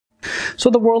So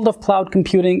the world of cloud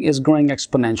computing is growing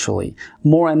exponentially.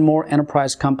 More and more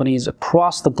enterprise companies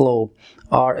across the globe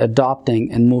are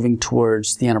adopting and moving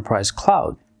towards the enterprise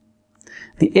cloud.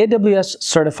 The AWS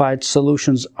Certified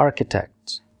Solutions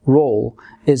Architect role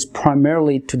is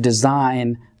primarily to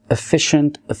design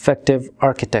efficient, effective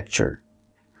architecture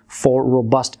for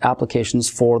robust applications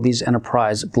for these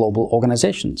enterprise global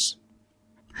organizations.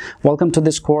 Welcome to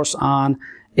this course on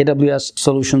AWS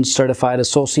Solutions Certified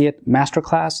Associate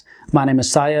Masterclass. My name is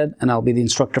Syed and I'll be the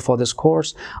instructor for this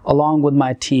course along with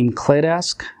my team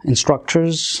ClayDesk,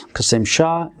 instructors Kasim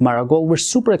Shah, Mara Gol. We're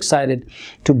super excited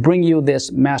to bring you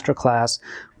this masterclass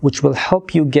which will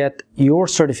help you get your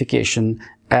certification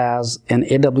as an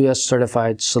AWS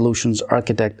Certified Solutions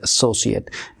Architect Associate,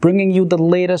 bringing you the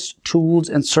latest tools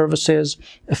and services,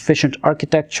 efficient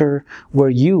architecture, where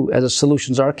you as a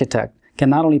solutions architect can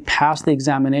not only pass the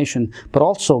examination, but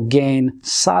also gain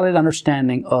solid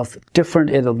understanding of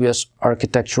different AWS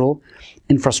architectural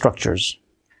infrastructures.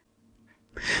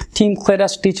 Team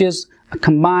ClayDesk teaches a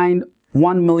combined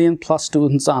 1 million plus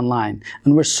students online,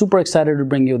 and we're super excited to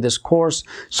bring you this course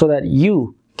so that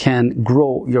you can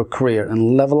grow your career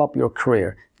and level up your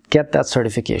career, get that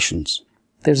certifications.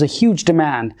 There's a huge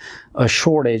demand, a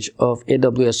shortage of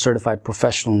AWS certified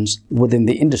professionals within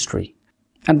the industry.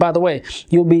 And by the way,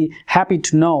 you'll be happy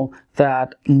to know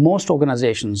that most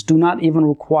organizations do not even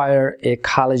require a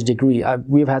college degree.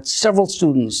 We've had several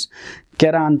students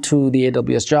get onto the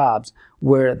AWS jobs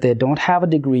where they don't have a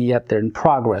degree yet, they're in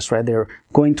progress, right? They're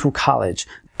going through college,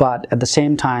 but at the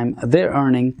same time, they're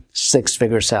earning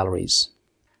six-figure salaries.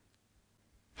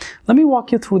 Let me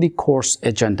walk you through the course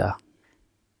agenda.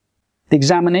 The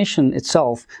examination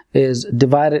itself is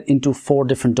divided into 4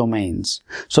 different domains.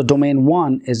 So domain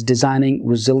 1 is designing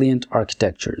resilient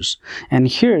architectures. And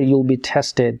here you'll be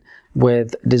tested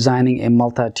with designing a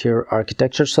multi-tier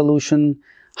architecture solution,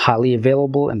 highly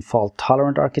available and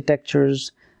fault-tolerant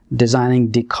architectures, designing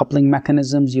decoupling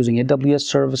mechanisms using AWS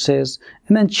services,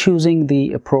 and then choosing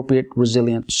the appropriate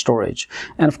resilient storage.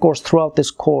 And of course, throughout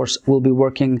this course, we'll be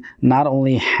working not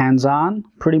only hands-on,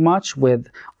 pretty much, with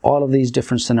all of these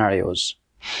different scenarios.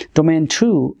 Domain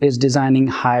 2 is designing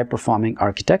high-performing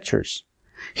architectures.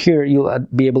 Here, you'll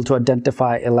be able to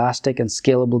identify elastic and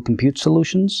scalable compute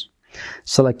solutions,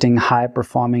 selecting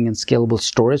high-performing and scalable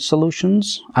storage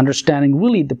solutions, understanding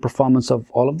really the performance of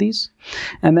all of these,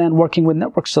 and then working with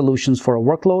network solutions for a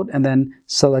workload, and then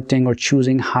selecting or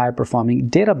choosing high-performing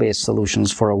database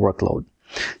solutions for a workload.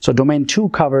 So domain 2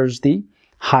 covers the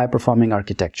high-performing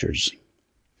architectures.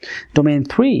 Domain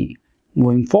 3,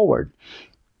 moving forward,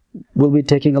 we'll be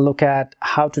taking a look at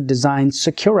how to design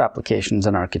secure applications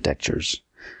and architectures.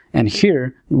 And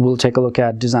here, we'll take a look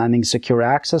at designing secure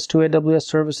access to AWS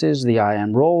services, the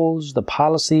IAM roles, the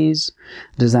policies,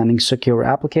 designing secure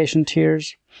application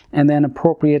tiers, and then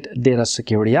appropriate data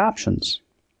security options.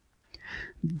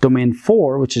 Domain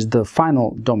 4, which is the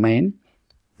final domain,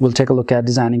 we'll take a look at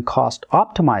designing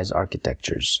cost-optimized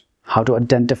architectures, how to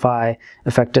identify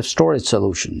effective storage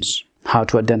solutions, how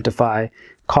to identify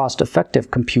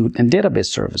cost-effective compute and database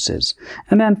services,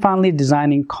 and then finally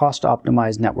designing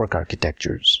cost-optimized network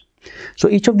architectures. So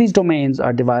each of these domains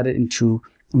are divided into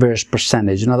various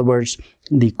percentage. In other words,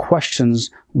 the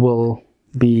questions will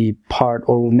be part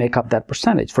or will make up that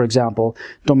percentage. For example,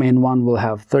 domain 1 will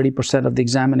have 30% of the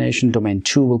examination, domain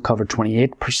 2 will cover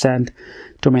 28%,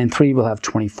 domain 3 will have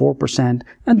 24%,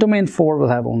 and domain 4 will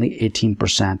have only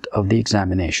 18% of the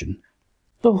examination.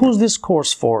 So who's this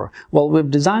course for? Well,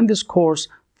 we've designed this course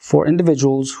for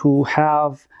individuals who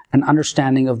have an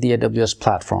understanding of the AWS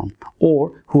platform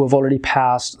or who have already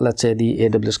passed, let's say, the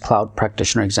AWS Cloud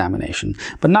Practitioner examination.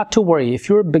 But not to worry, if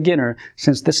you're a beginner,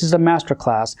 since this is a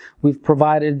masterclass, we've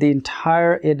provided the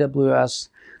entire AWS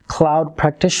Cloud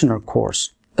Practitioner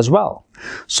course as well.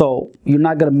 So you're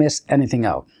not going to miss anything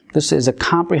out. This is a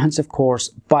comprehensive course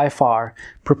by far,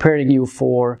 preparing you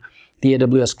for the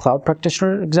AWS Cloud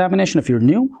Practitioner examination if you're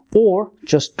new, or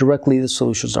just directly the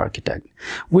Solutions Architect.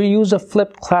 We use a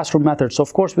flipped classroom method, so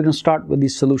of course we're going to start with the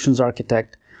Solutions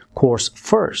Architect course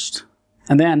first.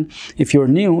 And then, if you're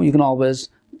new, you can always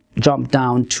jump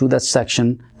down to that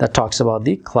section that talks about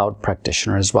the Cloud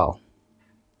Practitioner as well.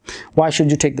 Why should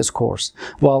you take this course?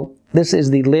 Well, this is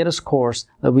the latest course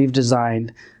that we've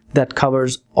designed that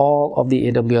covers all of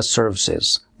the AWS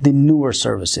services, the newer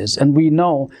services. And we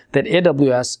know that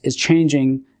AWS is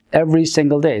changing every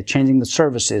single day, changing the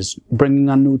services, bringing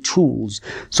on new tools.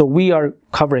 So we are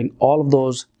covering all of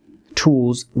those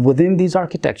tools within these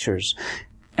architectures.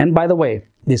 And by the way,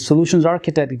 the Solutions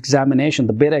Architect examination,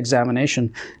 the beta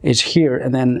examination, is here.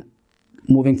 And then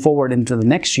moving forward into the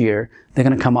next year, they're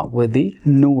going to come up with the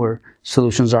newer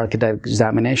Solutions Architect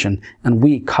examination, and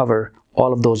we cover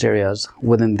all of those areas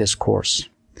within this course.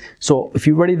 So if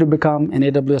you're ready to become an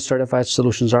AWS Certified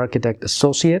Solutions Architect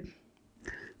Associate,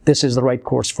 this is the right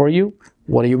course for you.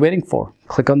 What are you waiting for?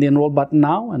 Click on the Enroll button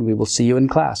now, and we will see you in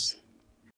class.